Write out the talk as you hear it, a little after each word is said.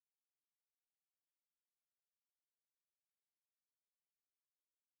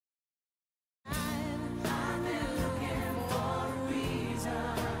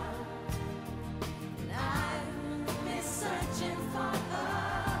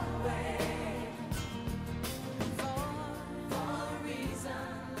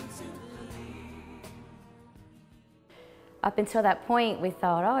Up until that point, we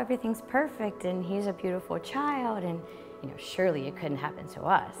thought, oh, everything's perfect and he's a beautiful child and, surely it couldn't happen to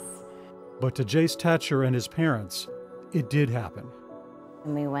us. But to Jace Tatcher and his parents, it did happen.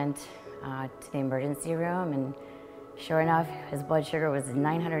 And we went to the emergency room, and sure enough, his blood sugar was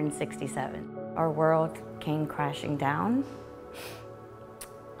 967. Our world came crashing down.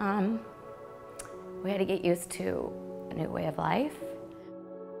 We had to get used to a new way of life.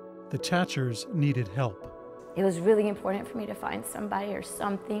 The Tatchers needed help. It was really important for me to find somebody or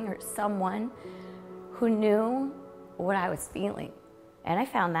something or someone who knew what I was feeling. And I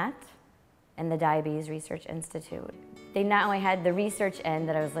found that in the Diabetes Research Institute. They not only had the research end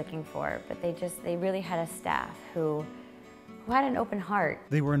that I was looking for, but they really had a staff who had an open heart.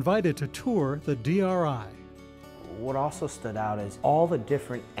 They were invited to tour the DRI. What also stood out is all the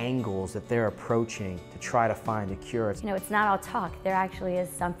different angles that they're approaching to try to find a cure. It's not all talk. There actually is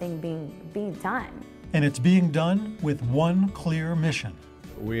something being done. And it's being done with one clear mission.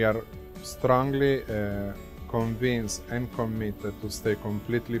 We are strongly convinced and committed to stay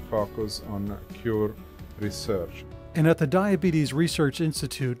completely focused on cure research. And at the Diabetes Research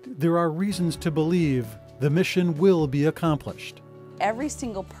Institute, there are reasons to believe the mission will be accomplished. Every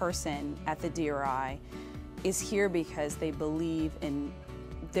single person at the DRI is here because they believe in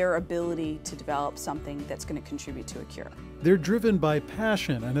their ability to develop something that's going to contribute to a cure. They're driven by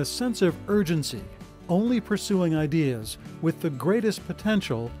passion and a sense of urgency, only pursuing ideas with the greatest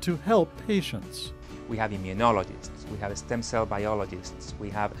potential to help patients. We have immunologists, we have stem cell biologists, we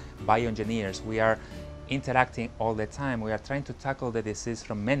have bioengineers. We are interacting all the time. We are trying to tackle the disease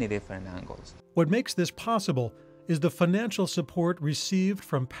from many different angles. What makes this possible is the financial support received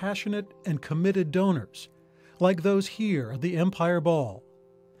from passionate and committed donors, like those here at the Empire Ball.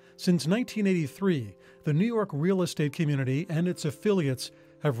 Since 1983, the New York real estate community and its affiliates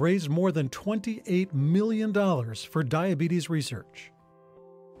have raised more than $28 million for diabetes research.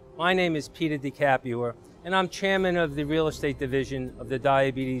 My name is Peter DiCapua, and I'm chairman of the real estate division of the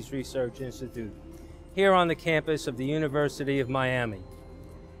Diabetes Research Institute, here on the campus of the University of Miami.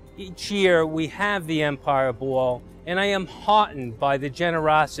 Each year we have the Empire Ball, and I am heartened by the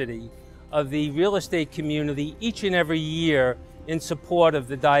generosity of the real estate community each and every year in support of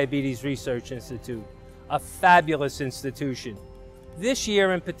the Diabetes Research Institute, a fabulous institution. This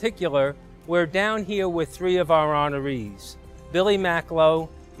year in particular, we're down here with three of our honorees, Billy Macklowe,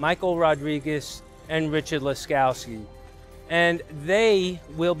 Michael Rodriguez, and Richard Laskowski. And they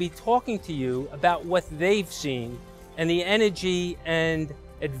will be talking to you about what they've seen and the energy and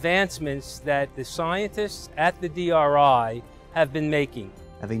advancements that the scientists at the DRI have been making.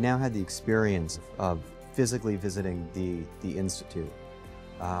 Having now had the experience of physically visiting the Institute,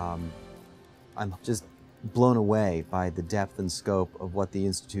 I'm just blown away by the depth and scope of what the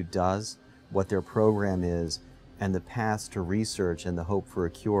Institute does, what their program is, and the path to research and the hope for a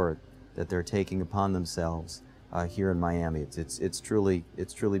cure that they're taking upon themselves here in Miami. It's truly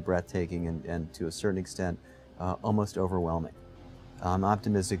breathtaking and to a certain extent almost overwhelming. I'm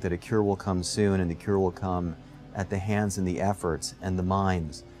optimistic that a cure will come soon, and the cure will come at the hands and the efforts and the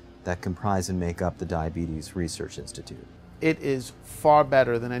minds that comprise and make up the Diabetes Research Institute. It is far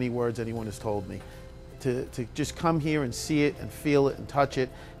better than any words anyone has told me. To just come here and see it and feel it and touch it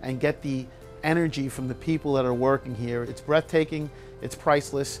and get the energy from the people that are working here. It's breathtaking, it's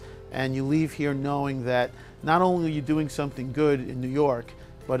priceless, and you leave here knowing that not only are you doing something good in New York,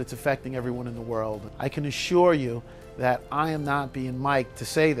 but it's affecting everyone in the world. I can assure you that I am not being mic'd to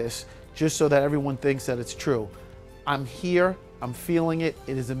say this just so that everyone thinks that it's true. I'm here, I'm feeling it,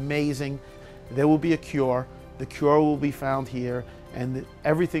 it is amazing. There will be a cure, the cure will be found here, and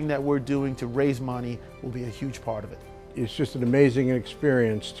everything that we're doing to raise money will be a huge part of it. It's just an amazing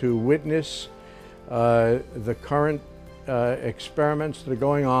experience to witness the current experiments that are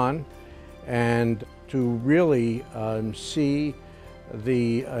going on, and to really see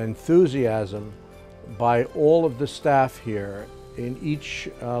the enthusiasm by all of the staff here. In each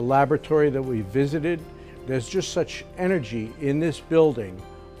laboratory that we visited, there's just such energy in this building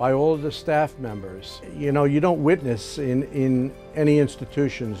by all of the staff members. You know, you don't witness in any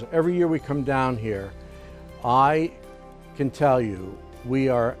institutions. Every year we come down here, I can tell you we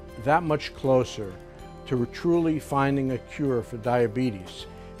are that much closer to truly finding a cure for diabetes.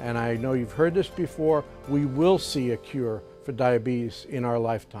 And I know you've heard this before, we will see a cure for diabetes in our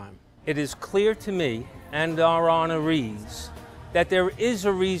lifetime. It is clear to me and our honorees that there is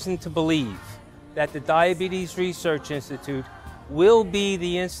a reason to believe that the Diabetes Research Institute will be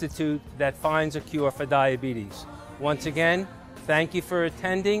the institute that finds a cure for diabetes. Once again, thank you for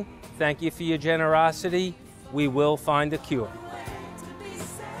attending. Thank you for your generosity. We will find a cure.